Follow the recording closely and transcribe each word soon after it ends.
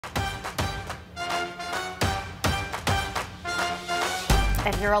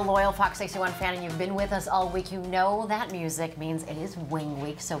If you're a loyal Fox 61 fan and you've been with us all week, you know that music means it is Wing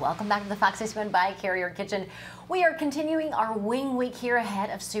Week. So welcome back to the Fox 61 by Carrier Kitchen. We are continuing our Wing Week here ahead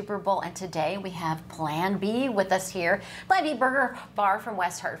of Super Bowl, and today we have Plan B with us here. Plan B Burger Bar from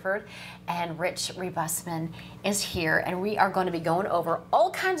West Hartford, and Rich Rebusman is here, and we are going to be going over all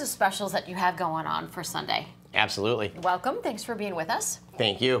kinds of specials that you have going on for Sunday. Absolutely. Welcome. Thanks for being with us.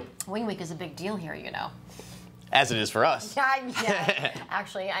 Thank you. Wing Week is a big deal here, you know. As it is for us. Yeah.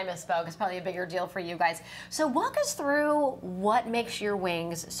 Actually, I misspoke. It's probably a bigger deal for you guys. So walk us through what makes your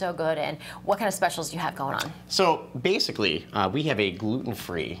wings so good and what kind of specials you have going on. So basically, we have a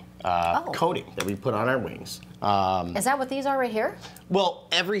gluten-free coating that we put on our wings. Is that what these are right here? Well,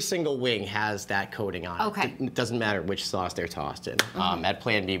 every single wing has that coating on it. Okay. It doesn't matter which sauce they're tossed in. At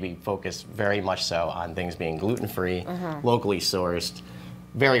Plan B, we focus very much so on things being gluten-free, locally sourced,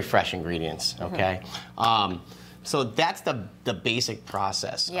 very fresh ingredients, okay? So that's the basic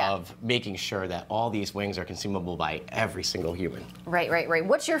process of making sure that all these wings are consumable by every single human. Right.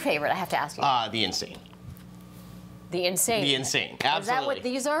 What's your favorite? I have to ask you. The Insane. The Insane? The Insane, absolutely. Is that what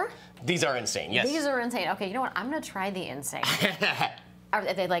these are? These are Insane, yes. These are Insane. Okay, you know what? I'm going to try the Insane.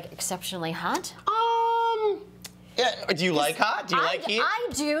 Are they like exceptionally hot? Yeah. Do you like hot? Do you like heat? I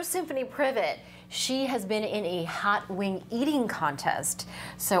do. Symphony Privet. She has been in a hot wing eating contest,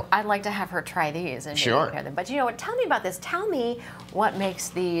 so I'd like to have her try these and maybe compare them. But you know what? Tell me about this. Tell me what makes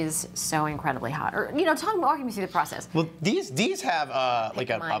these so incredibly hot, or you know, walk me through the process. Well, these have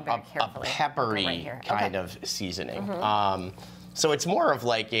like a peppery kind of seasoning. So it's more of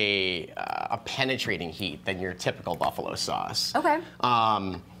like a penetrating heat than your typical buffalo sauce. Okay.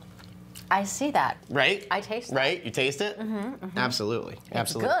 I see that. Right? I taste that. Right? You taste it? Absolutely.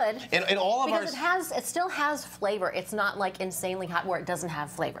 Absolutely. It's good. And all of because it still has flavor. It's not like insanely hot where it doesn't have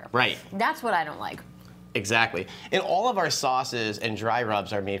flavor. Right. That's what I don't like. Exactly. And all of our sauces and dry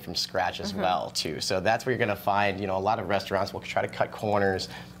rubs are made from scratch as well, too. So that's where you're going to find, you know, a lot of restaurants will try to cut corners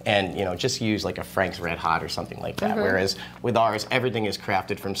and, you know, just use like a Frank's Red Hot or something like that. Whereas with ours, everything is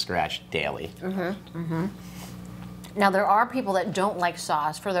crafted from scratch daily. Now, there are people that don't like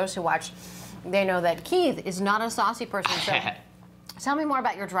sauce. For those who watch, they know that Keith is not a saucy person. So tell me more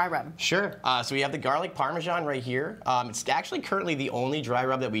about your dry rub. Sure. So we have the garlic parmesan right here. It's actually currently the only dry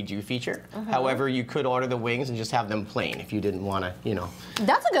rub that we do feature. However, you could order the wings and just have them plain if you didn't want to, you know.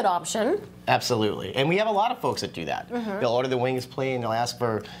 That's a good option. Absolutely. And we have a lot of folks that do that. They'll order the wings plain, they'll ask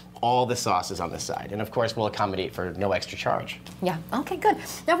for all the sauces on the side. And of course, we'll accommodate for no extra charge. Yeah, okay, good.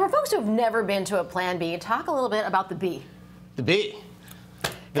 Now, for folks who have never been to a Plan B, talk a little bit about the B. The B.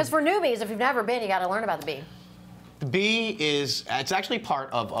 Because for newbies, if you've never been, you got to learn about the B. The B is, it's actually part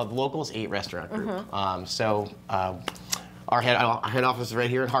of Local's 8 restaurant group. Our head office is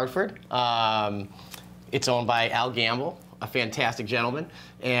right here in Hartford. It's owned by Al Gamble, a fantastic gentleman.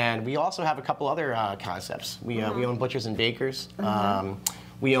 And we also have a couple other concepts. We own Butchers and Bakers.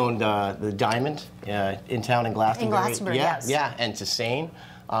 We own the Diamond in town in Glastonbury. In Glastonbury, yes. Yeah, and Toussaint.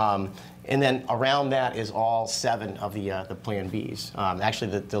 And then around that is all 7 of the Plan Bs.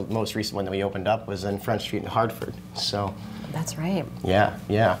 Actually, the most recent one that we opened up was in Front Street in Hartford. So. That's right.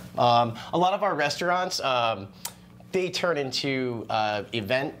 Yeah. A lot of our restaurants, they turn into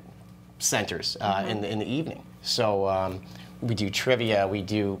event centers in the evening. So we do trivia, we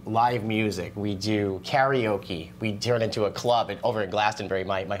do live music, we do karaoke, we turn into a club over in Glastonbury,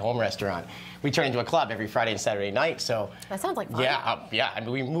 my home restaurant. We turn into a club every Friday and Saturday night. So that sounds like fun. Yeah. I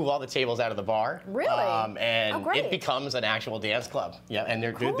mean, we move all the tables out of the bar. Really? And it becomes an actual dance club. Yeah, and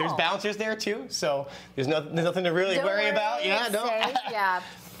there's bouncers there too. So there's nothing to really worry about. Yeah, no. Yeah.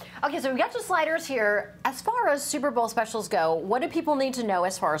 Okay, so we've got your sliders here. As far as Super Bowl specials go, what do people need to know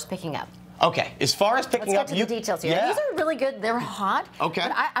as far as picking up? Okay, as far as picking up, let's get to the details here. These are really good. They're hot. Okay.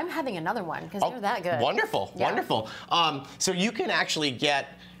 But I'm having another one because they're that good. Wonderful, wonderful. So you can actually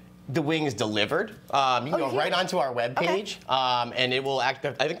get the wings delivered. You can go right onto our webpage, and it will I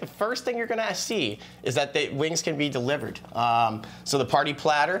think the first thing you're going to see is that the wings can be delivered. So the party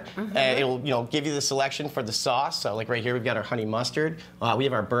platter, it'll give you the selection for the sauce. So like right here, we've got our honey mustard. We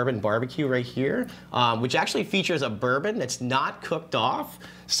have our bourbon barbecue right here, which actually features a bourbon that's not cooked off.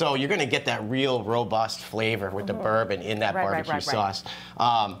 So you're going to get that real robust flavor with the bourbon in that barbecue sauce.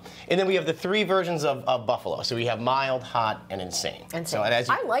 And then we have the 3 versions of buffalo. So we have mild, hot, and insane. So, and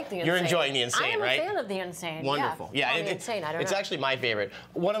I like the Insane. You're enjoying the Insane, right? I'm a fan of the Insane. Wonderful. Yeah, the Insane, I don't know. It's actually my favorite.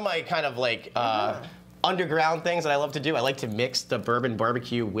 One of my kind of like underground things that I love to do. I like to mix the bourbon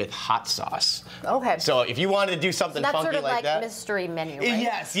barbecue with hot sauce. Okay. So if you wanted to do something that's funky sort of like that, mystery menu, right?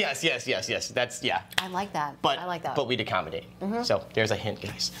 Yes. That's I like that. But I like that. But we'd accommodate. So there's a hint,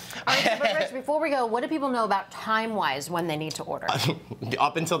 guys. All right, but Rich, before we go, what do people know about time-wise when they need to order?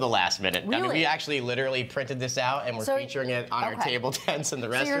 Up until the last minute. Really? I mean, we actually literally printed this out and we're featuring it on our table tents in the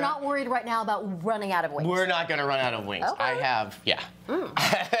restaurant. So you're not worried right now about running out of wings? We're not going to run out of wings. Okay. I have,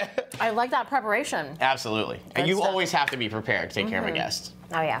 I like that preparation. Absolutely. And you always have to be prepared to take care of a guest.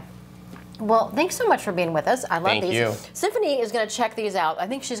 Oh, yeah. Well, thanks so much for being with us. I love these. Thank you. Symphony is going to check these out. I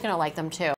think she's going to like them, too.